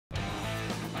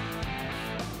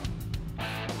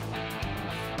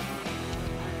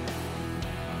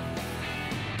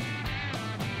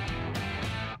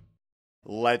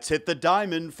Let's hit the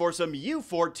diamond for some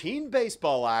U14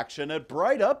 baseball action at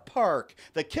Breithaupt Park.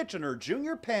 The Kitchener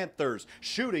Junior Panthers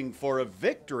shooting for a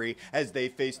victory as they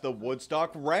face the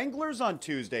Woodstock Wranglers on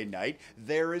Tuesday night.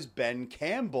 There is Ben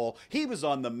Campbell. He was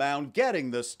on the mound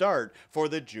getting the start for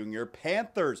the Junior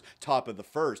Panthers. Top of the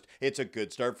first, it's a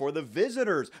good start for the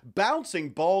visitors.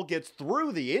 Bouncing ball gets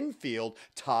through the infield.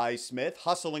 Ty Smith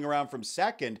hustling around from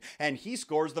second, and he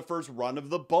scores the first run of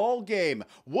the ball game.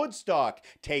 Woodstock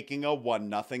taking a 1-0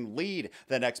 lead.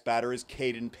 The next batter is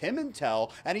Caden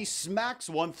Pimentel, and he smacks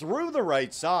one through the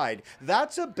right side.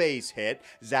 That's a base hit.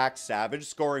 Zach Savage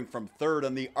scoring from third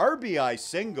on the RBI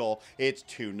single. It's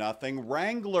 2-0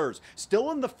 Wranglers.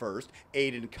 Still in the first,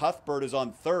 Aiden Cuthbert is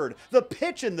on third. The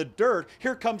pitch in the dirt.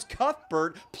 Here comes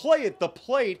Cuthbert. Play at the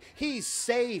plate. He's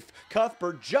safe.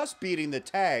 Cuthbert just beating the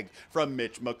tag from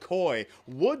Mitch McCoy.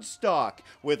 Woodstock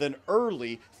with an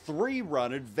early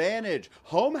 3-run advantage.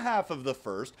 Home half of the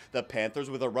first, the Panthers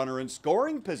with a runner in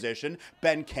scoring position,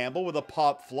 Ben Campbell with a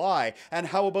pop fly, and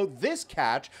how about this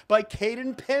catch by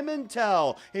Caden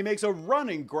Pimentel? He makes a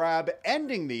running grab,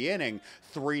 ending the inning.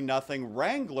 3-0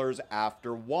 Wranglers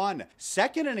after one.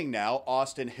 Second inning now,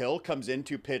 Austin Hill comes in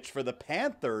to pitch for the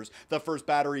Panthers. The first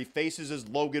batter he faces is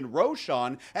Logan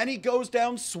Rochon, and he goes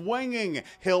down swinging.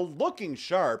 Hill looking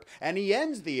sharp, and he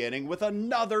ends the inning with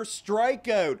another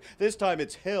strikeout. This time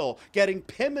it's Hill getting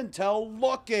Pimentel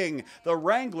looking. The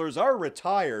Wranglers are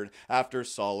retired after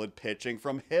solid pitching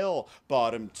from Hill.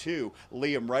 Bottom two,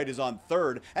 Liam Wright is on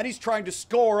third, and he's trying to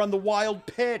score on the wild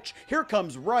pitch. Here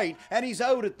comes Wright, and he's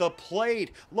out at the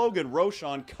plate. Logan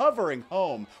Rochon covering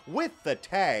home with the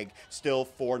tag. Still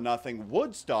 4-0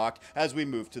 Woodstock as we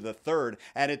move to the third,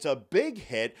 and it's a big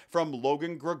hit from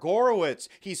Logan Gregorowitz.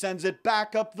 He sends it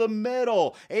back up the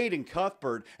middle. Aiden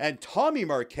Cuthbert and Tommy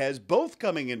Marquez both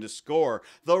coming in to score.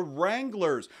 The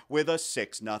Wranglers with a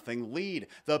 6-0 lead.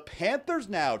 The Panthers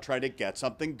now trying to get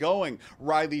something going.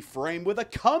 Riley Frame with a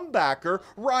comebacker.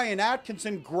 Ryan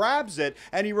Atkinson grabs it,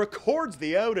 and he records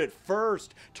the out at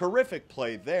first. Terrific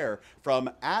play there from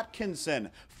Atkinson.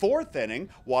 Fourth inning,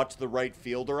 watch the right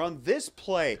fielder on this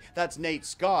play. That's Nate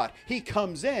Scott. He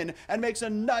comes in and makes a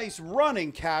nice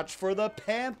running catch for the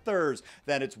Panthers.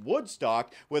 Then it's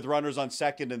Woodstock with runners on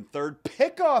second and third.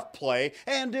 Pickoff play,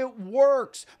 and it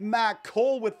works. Matt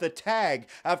Cole with the tag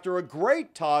after a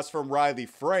great toss from Riley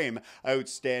Frame.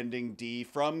 Outstanding D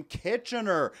from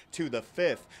Kitchener to the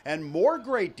fifth, and more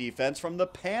great defense from the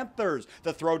Panthers.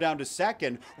 The throw down to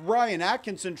second. Ryan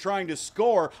Atkinson trying to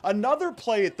score. Another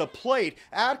play at the plate.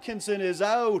 Atkinson is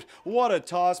out. What a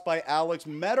toss by Alex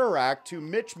Meterak to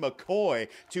Mitch McCoy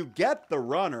to get the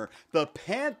runner. The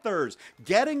Panthers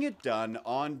getting it done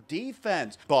on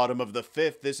defense. Bottom of the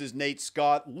fifth, this is Nate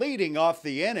Scott leading off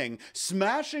the inning,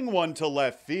 smashing one to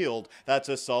left field. That's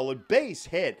a solid base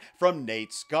hit from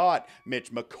Nate Scott.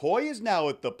 Mitch McCoy is now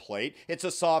at the plate. It's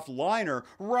a soft liner.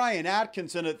 Ryan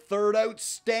Atkinson at third,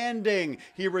 outstanding.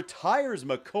 He retires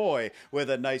McCoy with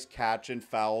a nice catch in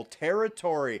foul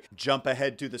territory. Jump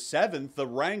ahead to the seventh, the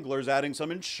Wranglers adding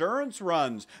some insurance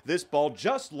runs. This ball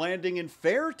just landing in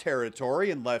fair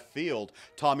territory in left field.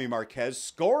 Tommy Marquez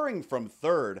scoring from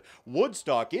third.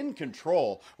 Woodstock in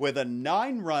control with a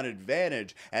 9-run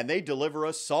advantage, and they deliver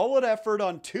a solid effort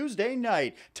on Tuesday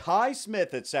night. Ty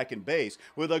Smith at second base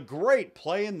with a great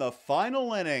play in the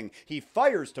final inning. He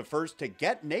fires to first to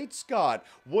get Nate Scott.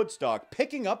 Woodstock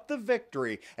picking up the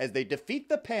victory as they defeat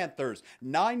the Panthers.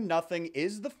 9-0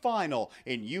 is the final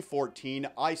in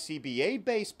U14 ICBA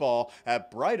baseball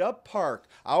at Breithaupt Park.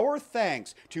 Our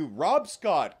thanks to Rob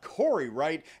Scott, Corey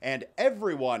Wright, and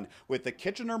everyone with the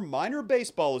Kitchener Minor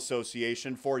Baseball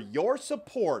Association for your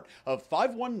support of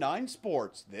 519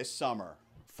 Sports this summer.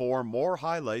 For more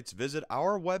highlights, visit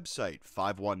our website,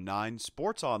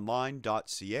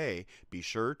 519sportsonline.ca. Be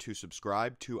sure to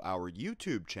subscribe to our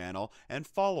YouTube channel and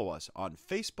follow us on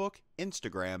Facebook,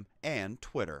 Instagram, and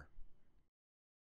Twitter.